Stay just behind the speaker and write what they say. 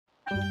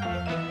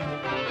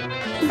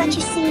But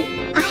you see,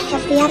 I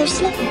have the other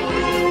slipper.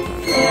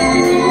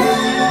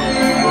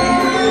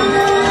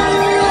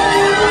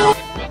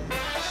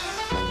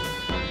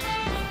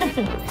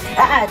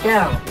 I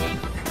don't.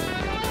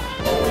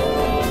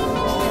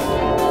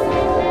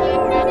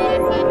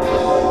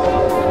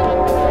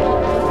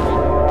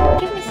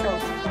 Give me some.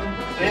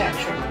 Yeah,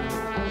 sure.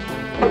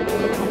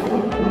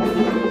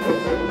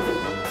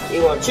 You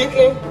want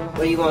chicken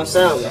or you want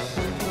salmon?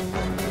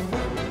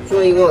 Which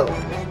one you want?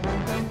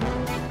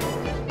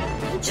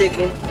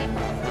 Chicken.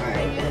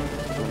 Alright, good.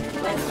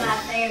 What's my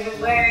favorite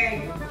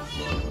word?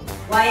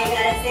 Why you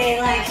gotta say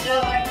it like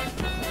short?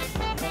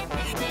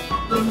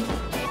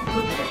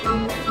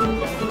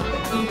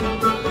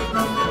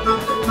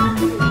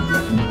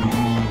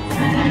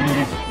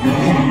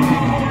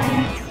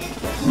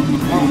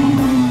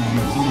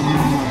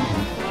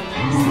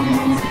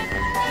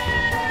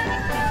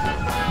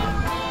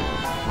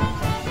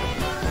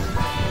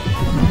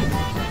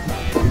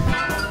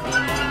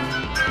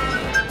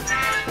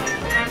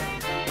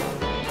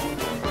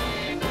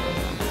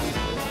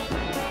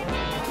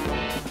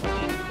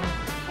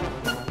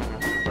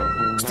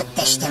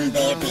 Testem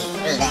baby,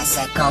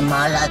 leszek a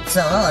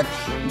malacod,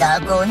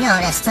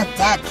 dagoljon ezt a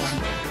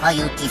telken, ha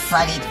Juti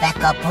falit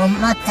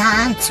bekapom a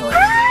táncot.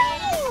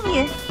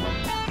 Hi!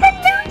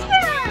 Hello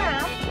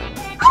there!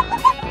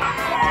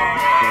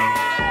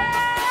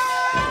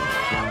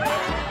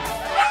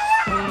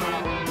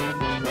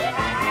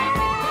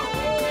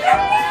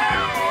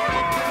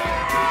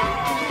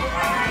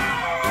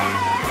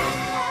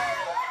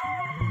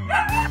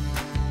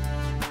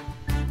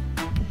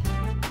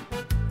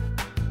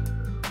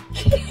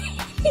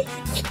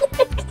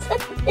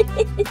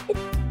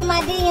 My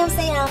DM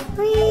say I'm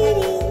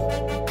pretty.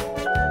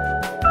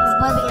 This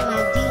boy be in my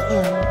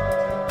DM.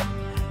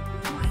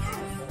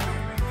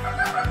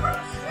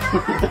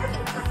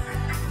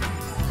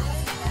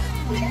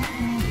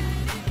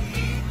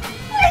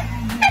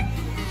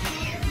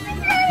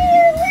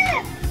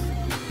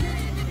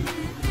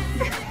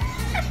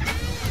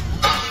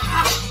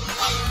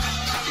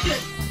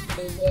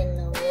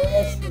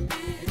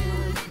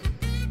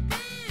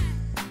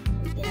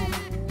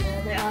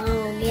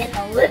 Get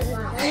the lip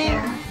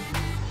there.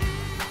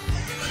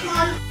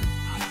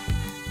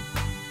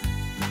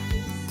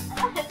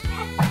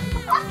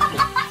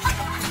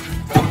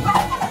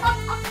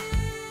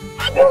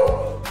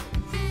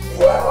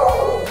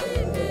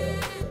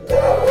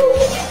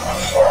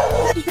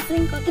 Se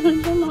encontró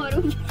un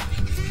tomorrow.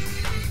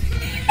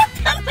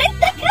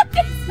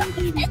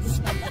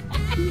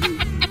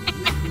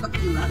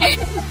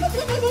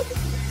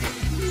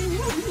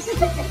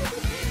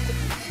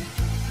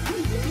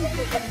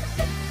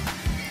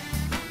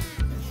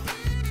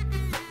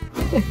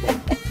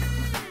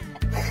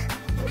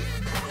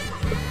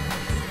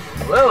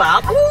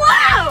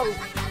 Wow!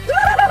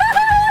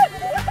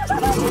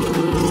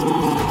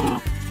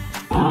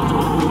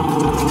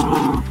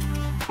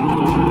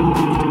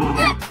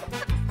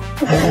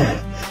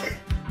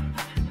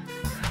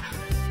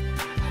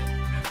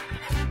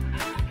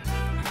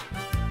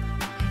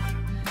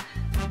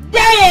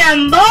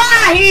 Damn,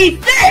 boy, he's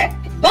thick!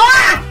 Boy,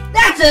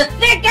 that's a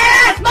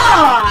thick-ass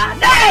boy!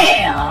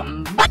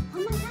 Damn!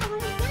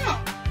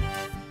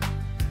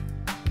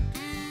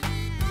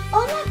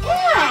 Oh my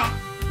god!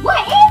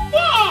 What is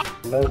that?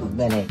 Move,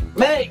 Benny.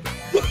 Benny!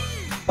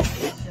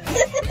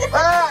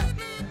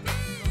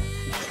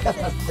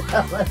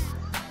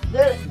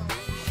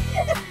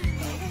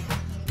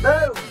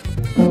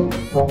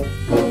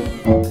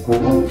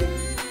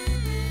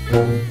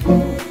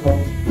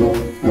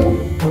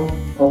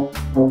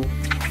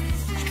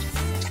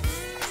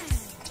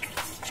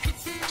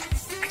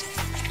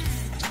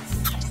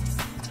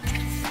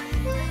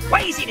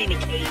 Why is it in a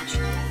cage?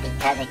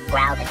 Because it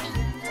growled at me.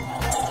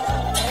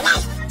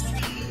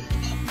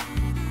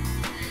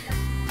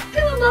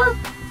 Come on, Mom.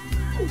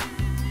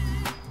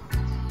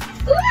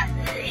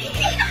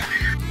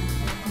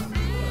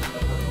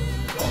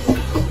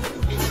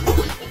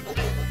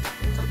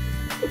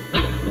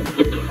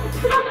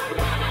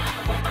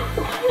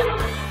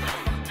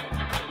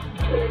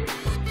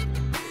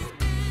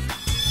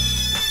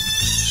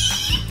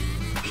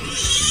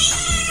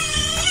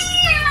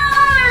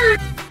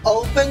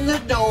 Open the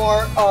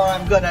door or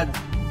I'm gonna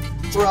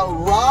throw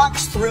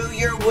rocks through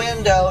your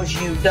windows,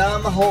 you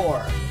dumb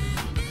whore.